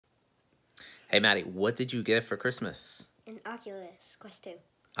Hey, Maddie, what did you get for Christmas? An Oculus Quest 2.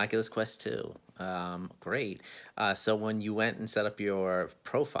 Oculus Quest 2. Great. So when you went and set up your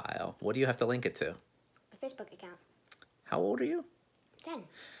profile, what do you have to link it to? A Facebook account. How old are you? 10.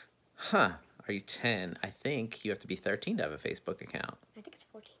 Huh. Are you 10? I think you have to be 13 to have a Facebook account. I think it's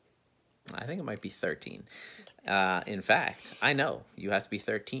 14. I think it might be 13. Okay. In fact, I know you have to be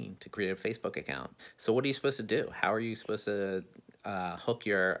 13 to create a Facebook account. So what are you supposed to do? How are you supposed to hook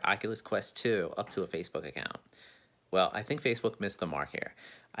your Oculus Quest 2 up to a Facebook account? Well, I think Facebook missed the mark here.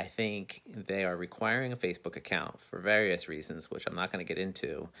 I think they are requiring a Facebook account for various reasons, which I'm not going to get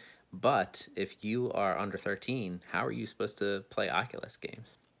into. But if you are under 13, how are you supposed to play Oculus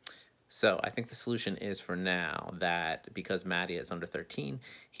games? So I think the solution is for now that because Maddie is under 13,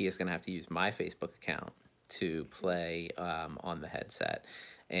 he is going to have to use my Facebook account to play on the headset.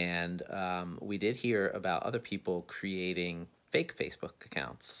 And we did hear about other people creating fake Facebook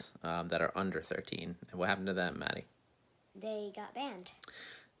accounts that are under 13. And what happened to them, Maddie? They got banned.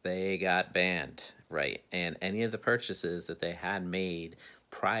 They got banned, right? And any of the purchases that they had made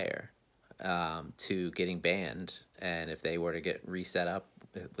prior to getting banned, and if they were to get reset up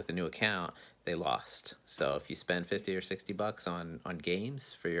with a new account, they lost. So if you spend 50 or 60 bucks on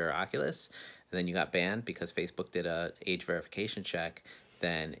games for your Oculus, and then you got banned because Facebook did a age verification check,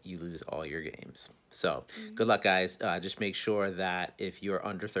 then you lose all your games. So good luck, guys. Just make sure that if you're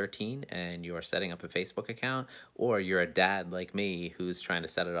under 13 and you're setting up a Facebook account, or you're a dad like me who's trying to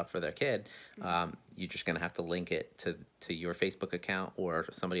set it up for their kid, you're just going to have to link it to your Facebook account or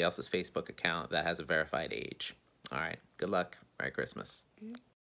somebody else's Facebook account that has a verified age. All right. Good luck. Merry Christmas.